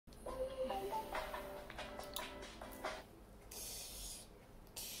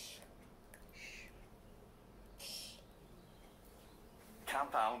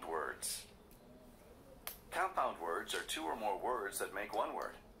Compound words. Compound words are two or more words that make one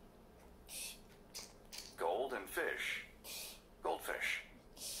word. Gold and fish, goldfish.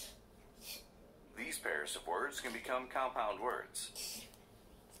 These pairs of words can become compound words.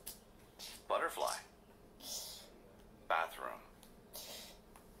 Butterfly, bathroom,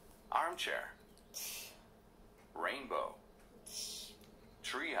 armchair, rainbow,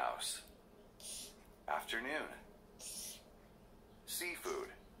 treehouse, afternoon, seafood,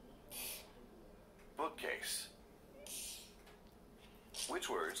 bookcase. Which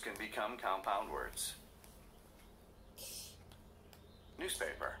words can become compound words?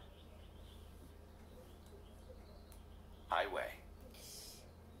 Newspaper, highway,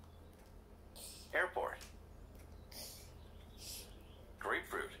 airport,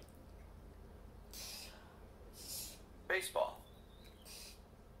 grapefruit, baseball,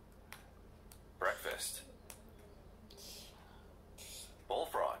 breakfast,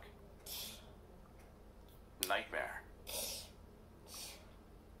 bullfrog, nightmare,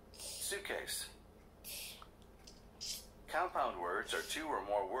 suitcase. Compound words are two or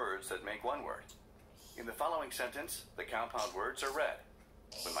more words that make one word. In the following sentence, the compound words are read.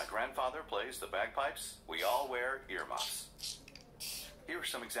 When my grandfather plays the bagpipes, we all wear earmuffs. Here are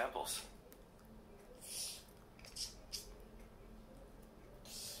some examples.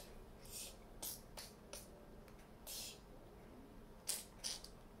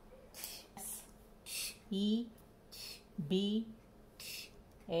 E B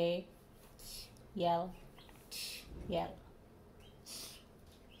A L L.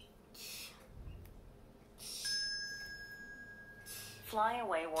 Fly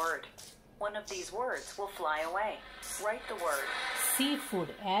away word. One of these words will fly away. Write the word.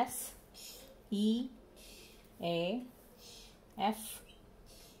 Seafood. S E A F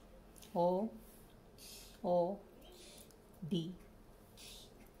O O D.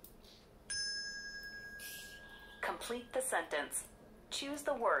 Complete the sentence. Choose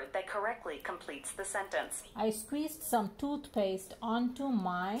the word that correctly completes the sentence. I squeezed some toothpaste onto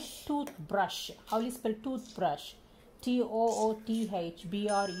my toothbrush. How do you spell toothbrush? Toothbrush.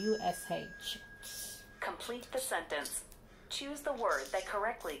 Complete the sentence. Choose the word that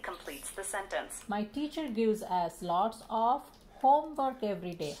correctly completes the sentence. My teacher gives us lots of homework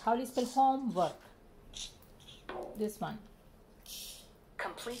every day. How do you spell homework? This one.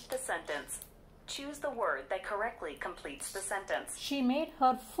 Complete the sentence. Choose the word that correctly completes the sentence. She made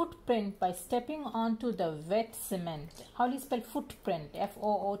her footprint by stepping onto the wet cement. How do you spell footprint?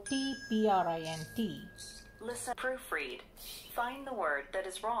 Footprint. Listen, proofread. Find the word that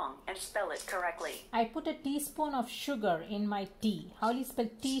is wrong and spell it correctly. I put a teaspoon of sugar in my tea. How do you spell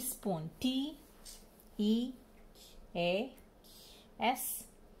teaspoon? T-E-A-S-P-O-O-N.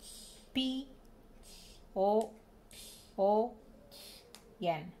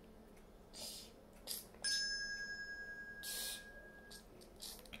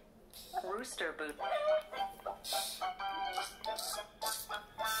 Rooster boot.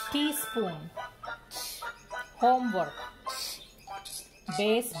 Teaspoon. Homework.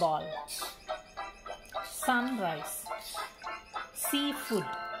 Baseball. Sunrise. Seafood.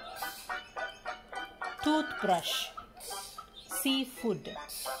 Toothbrush. Seafood.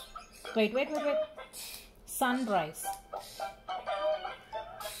 Wait. Sunrise.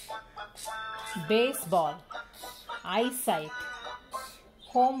 Baseball. Eyesight.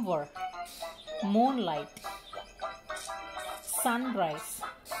 Homework. Moonlight. Sunrise.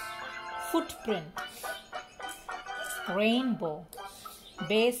 Footprint. Rainbow.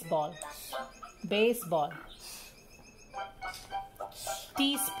 Baseball. Teaspoon.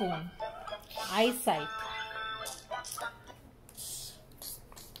 Eyesight.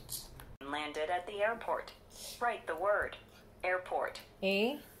 Landed at the airport. Write the word. Airport.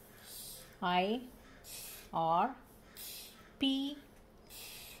 A I R P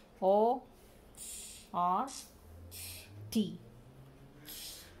O R T.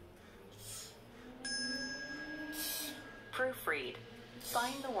 Proofread.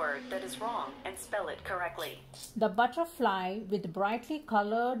 Find the word that is wrong and spell it correctly. The butterfly with brightly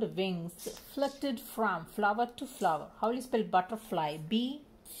colored wings flitted from flower to flower. How do you spell butterfly?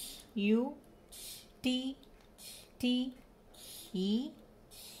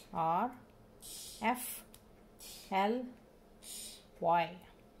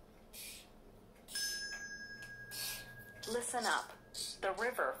 Listen up. The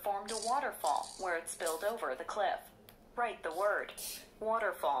river formed a waterfall where it spilled over the cliff. Write the word.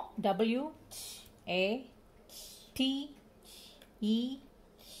 Waterfall. W-A-T-E-R-F-A-L-L.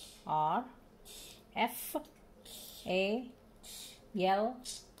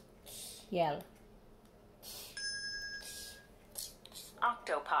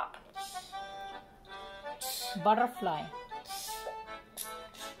 Octopop. Butterfly.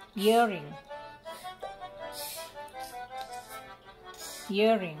 Earring.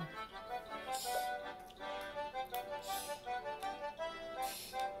 Earring.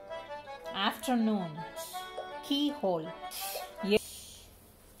 Afternoon. Keyhole.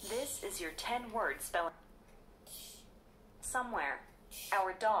 This is your 10-word spelling. Somewhere.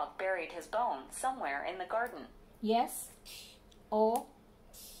 Our dog buried his bone somewhere in the garden. Yes. O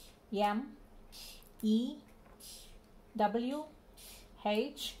M E W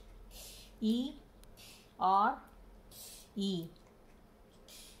H E R E.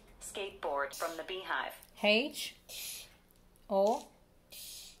 Skateboard from the beehive. H O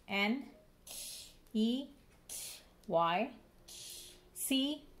N E Y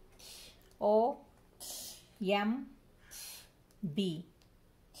C O M B.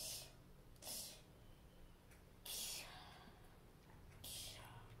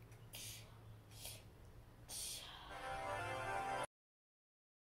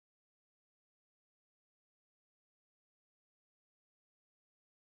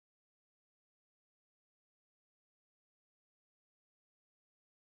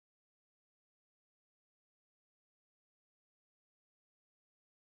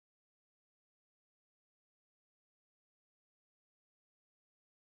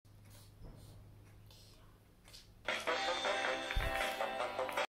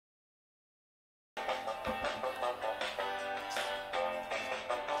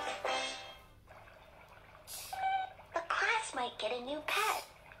 Might get a new pet.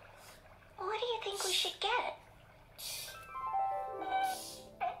 What do you think we should get?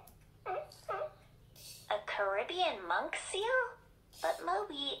 A Caribbean monk seal? But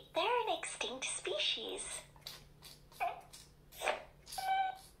Moby, they're an extinct species.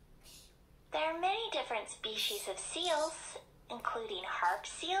 There are many different species of seals, including harp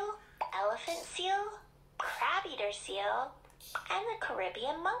seal, elephant seal, crab-eater seal, and the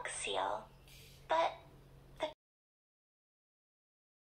Caribbean monk seal. But